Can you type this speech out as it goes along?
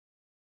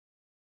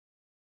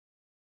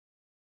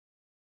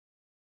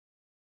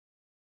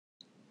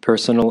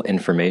Personal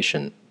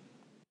information.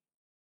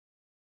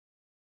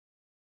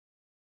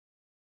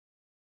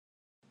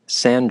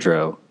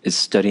 Sandro is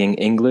studying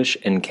English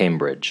in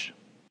Cambridge.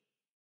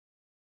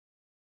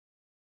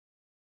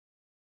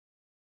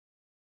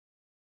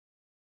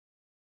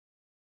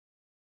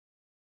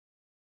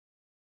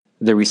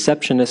 The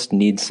receptionist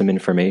needs some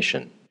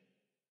information.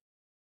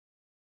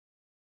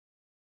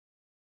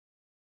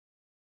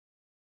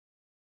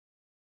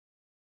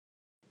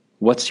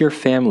 What's your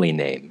family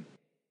name?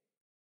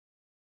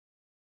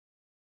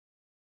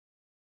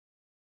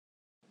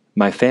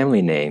 My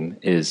family name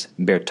is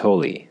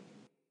Bertoli.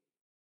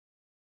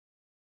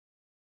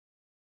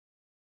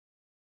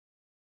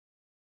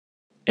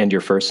 And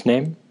your first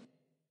name?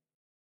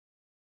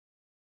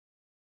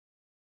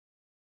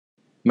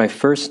 My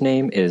first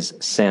name is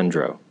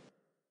Sandro.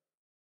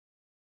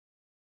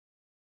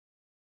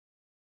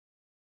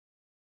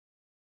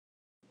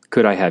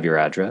 Could I have your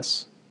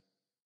address?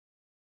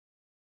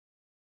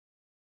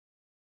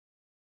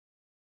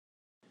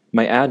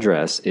 My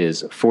address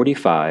is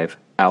 45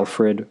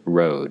 Alfred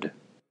Road.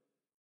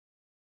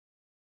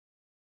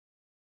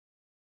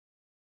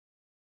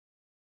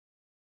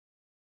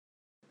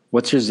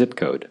 What's your zip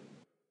code?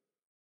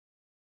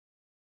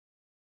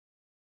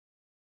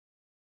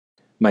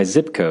 My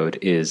zip code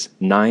is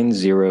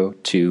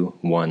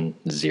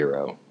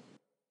 90210.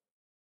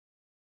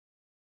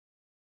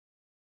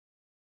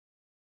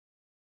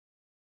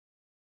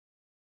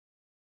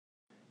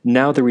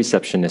 Now the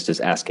receptionist is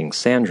asking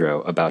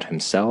Sandro about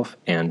himself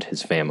and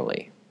his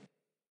family.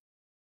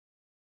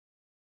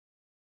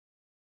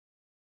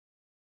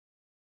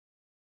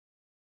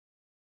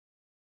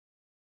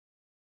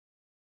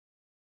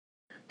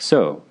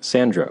 So,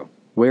 Sandro,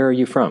 where are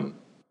you from?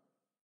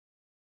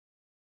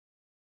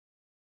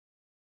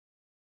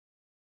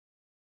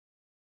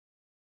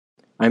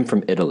 I'm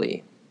from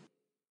Italy.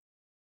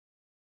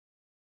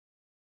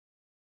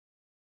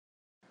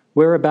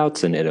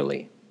 Whereabouts in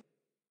Italy?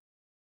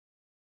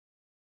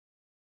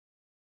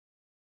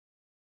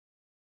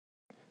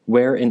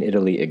 Where in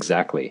Italy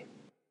exactly?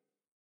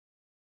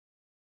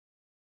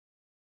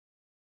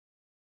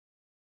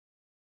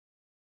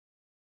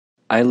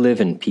 I live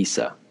in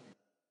Pisa.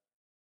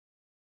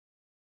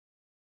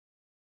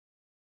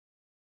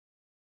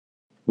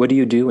 What do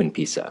you do in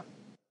Pisa?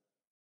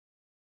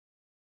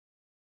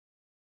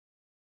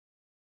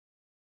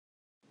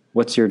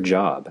 What's your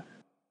job?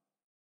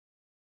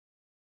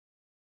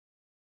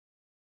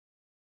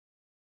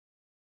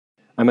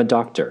 I'm a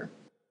doctor.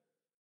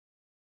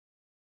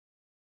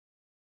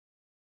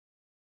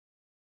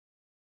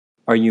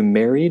 Are you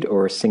married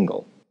or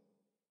single?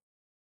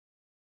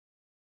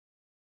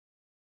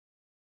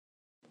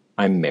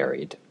 I'm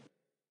married.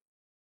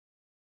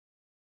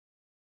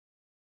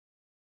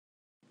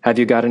 Have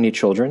you got any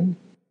children?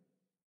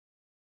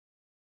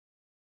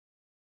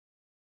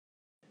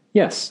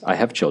 Yes, I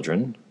have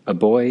children, a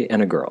boy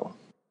and a girl.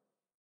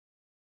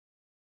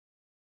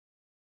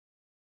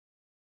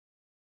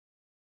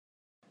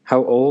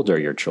 How old are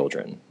your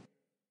children?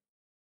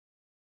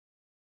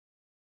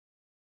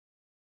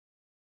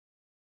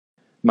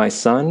 My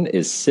son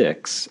is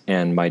 6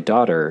 and my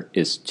daughter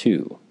is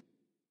 2.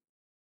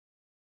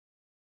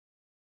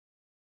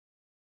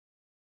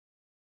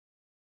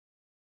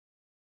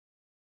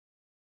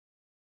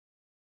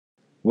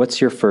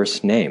 What's your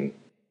first name?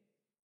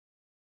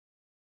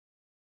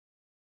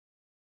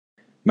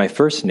 My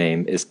first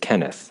name is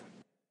Kenneth.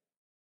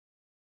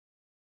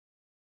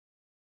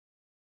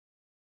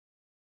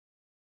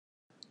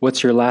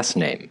 What's your last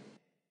name?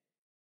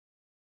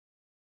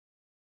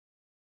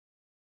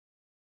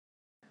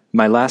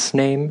 My last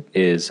name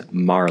is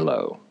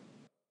Marlowe.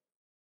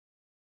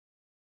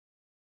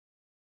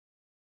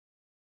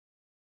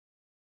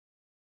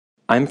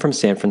 I'm from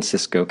San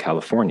Francisco,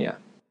 California.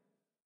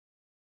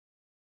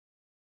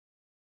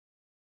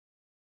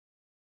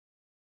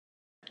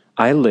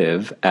 I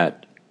live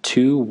at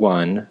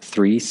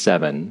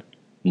 2137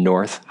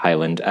 North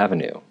Highland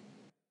Avenue.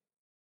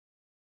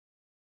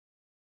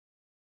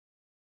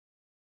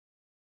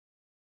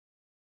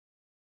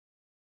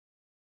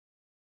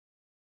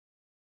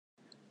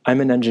 I'm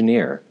an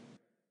engineer.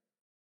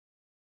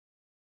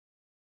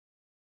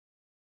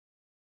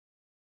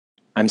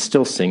 I'm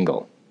still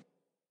single.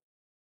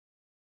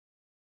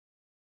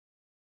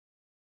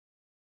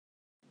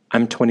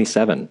 I'm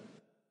 27.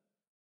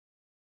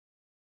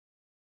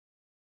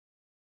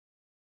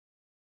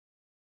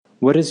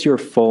 What is your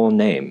full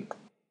name?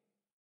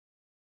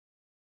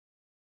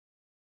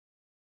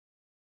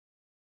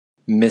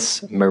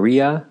 Miss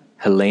Maria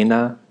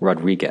Helena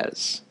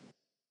Rodriguez.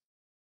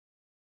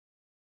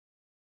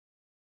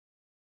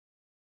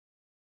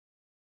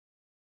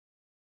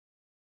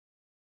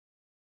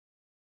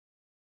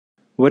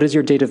 What is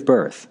your date of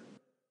birth?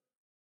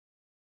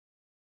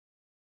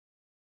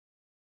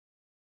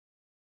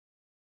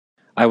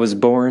 I was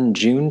born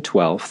June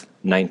 12,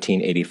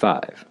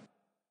 1985.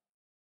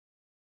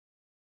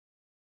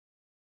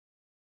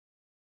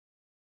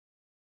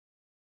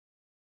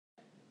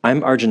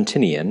 I'm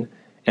Argentinian,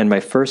 and my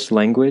first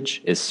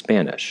language is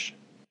Spanish.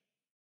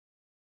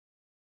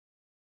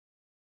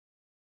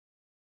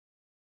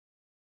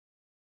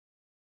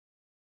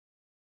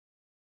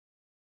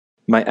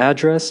 My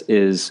address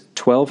is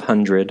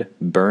 1200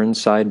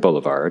 Burnside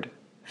Boulevard,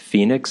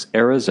 Phoenix,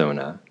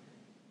 Arizona,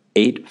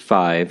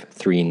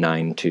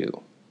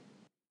 85392.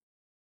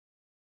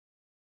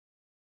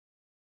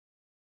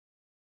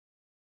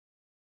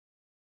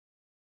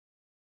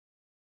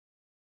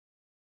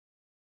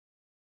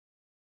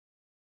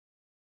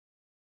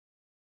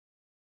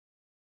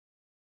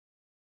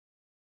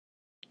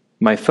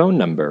 My phone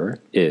number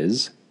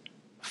is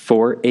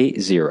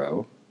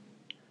 480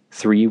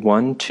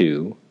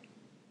 312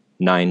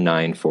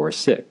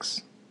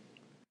 9946.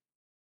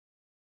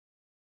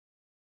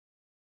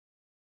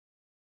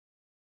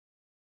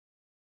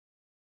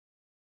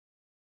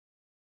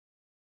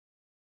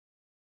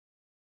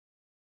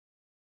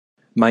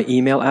 My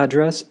email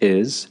address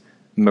is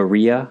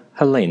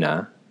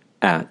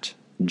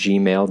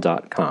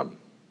mariahelena@gmail.com.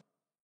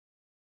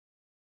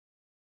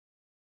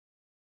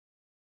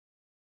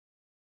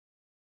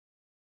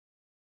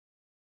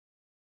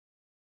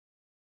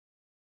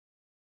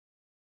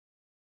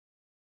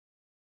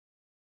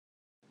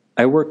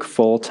 I work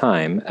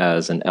full-time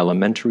as an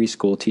elementary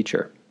school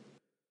teacher.